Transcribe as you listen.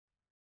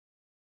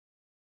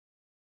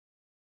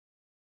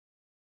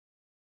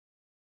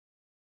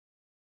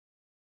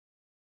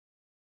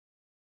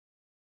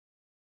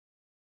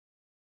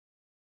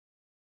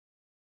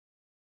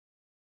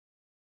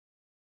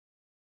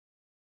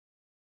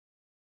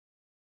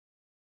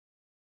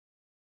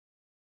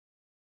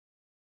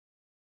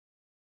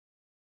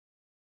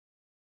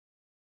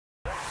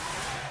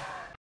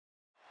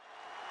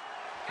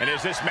And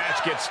as this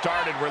match gets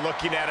started, we're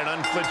looking at an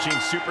unflinching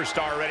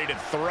superstar ready to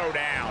throw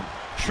down.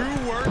 True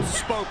words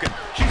spoken.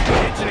 She's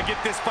been itching to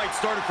get this fight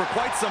started for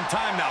quite some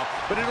time now,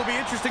 but it'll be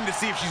interesting to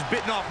see if she's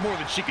bitten off more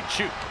than she can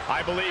chew.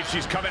 I believe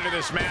she's come into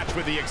this match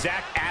with the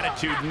exact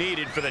attitude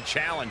needed for the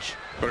challenge.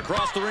 But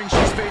across the ring,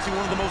 she's facing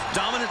one of the most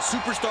dominant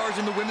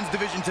superstars in the women's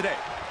division today.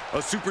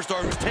 A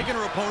superstar who's taken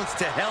her opponents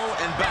to hell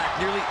and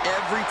back nearly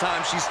every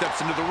time she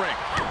steps into the ring.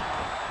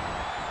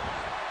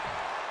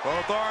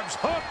 Both arms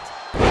hooked.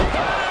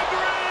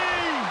 Pedigree!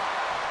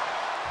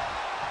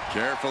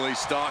 Carefully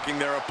stalking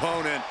their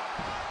opponent.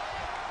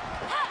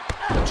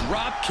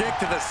 Drop kick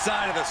to the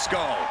side of the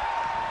skull.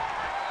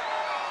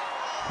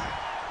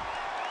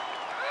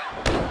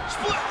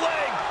 Split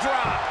leg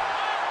drop.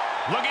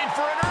 Looking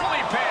for an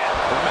early pin.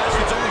 The match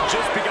has only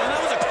just begun.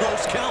 That was a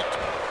close count.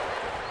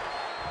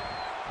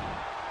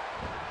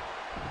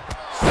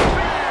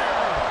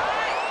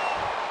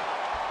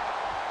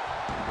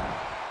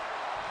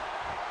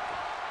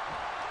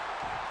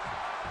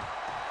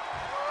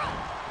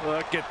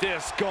 Look at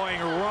this, going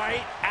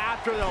right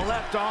after the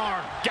left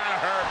arm. Gotta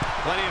hurt.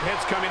 Plenty of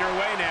hits coming her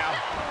way now.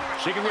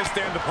 She can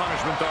withstand the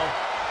punishment, though.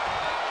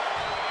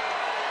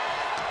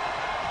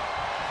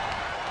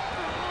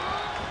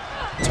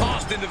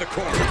 Tossed into the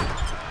corner.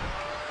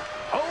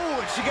 Oh,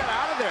 and she got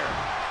out of there.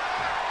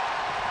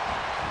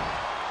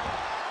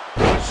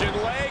 Pushing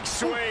leg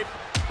sweep.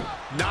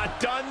 Not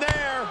done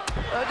there.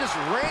 Just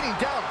raining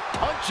down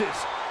punches.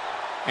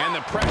 And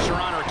the pressure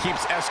on her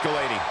keeps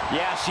escalating.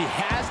 Yeah, she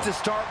has to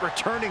start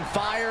returning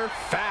fire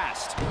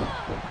fast.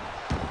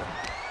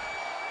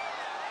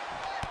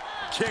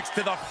 Kicks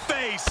to the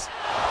face.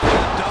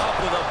 Capped off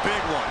with a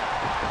big one.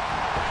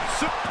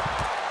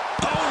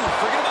 Oh,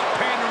 forget about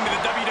pandering to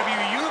the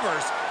WWE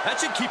Universe. That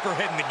should keep her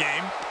head in the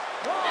game.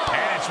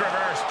 And it's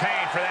reverse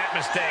pain for that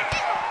mistake.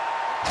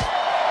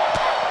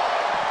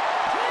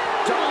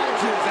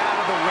 Dodges out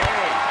of the way.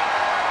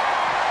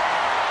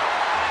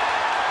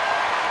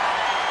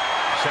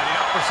 Setting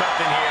up for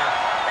something here.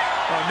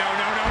 Oh, no,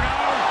 no, no, no.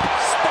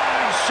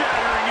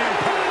 Spine-shattering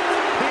impact.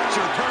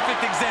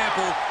 Picture-perfect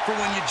example for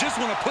when you just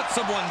want to put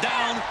someone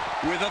down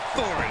with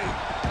authority.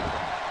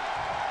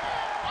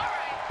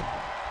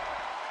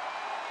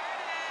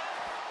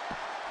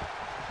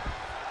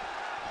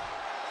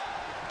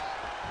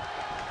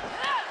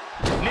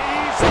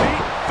 Knees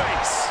meet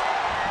face.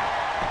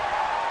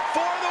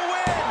 For the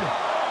win.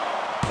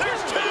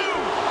 There's two.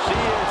 She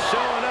is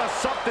showing us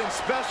something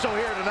special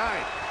here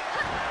tonight.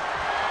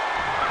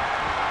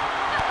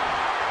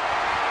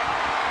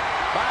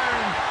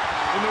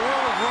 In the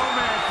world of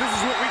romance, this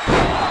is what we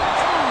call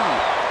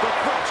the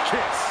French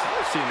kiss.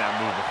 I've seen that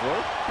move before.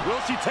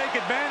 Will she take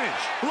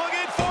advantage?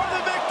 Looking for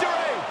the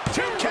victory.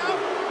 2 count.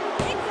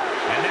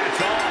 And that's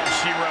all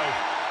she wrote.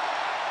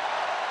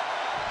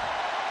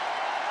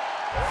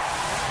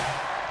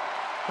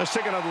 Let's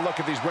take another look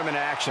at these women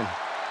in action.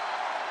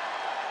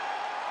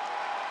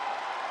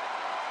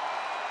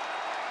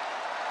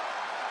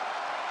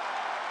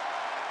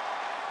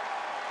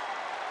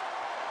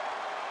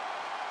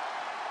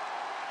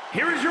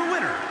 Here is your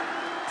winner,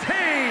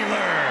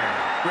 Taylor.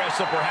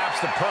 Wrestle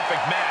perhaps the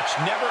perfect match.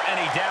 Never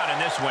any doubt in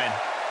this win.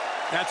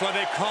 That's why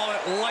they call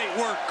it light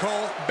work,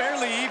 Cole.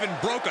 Barely even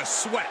broke a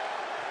sweat.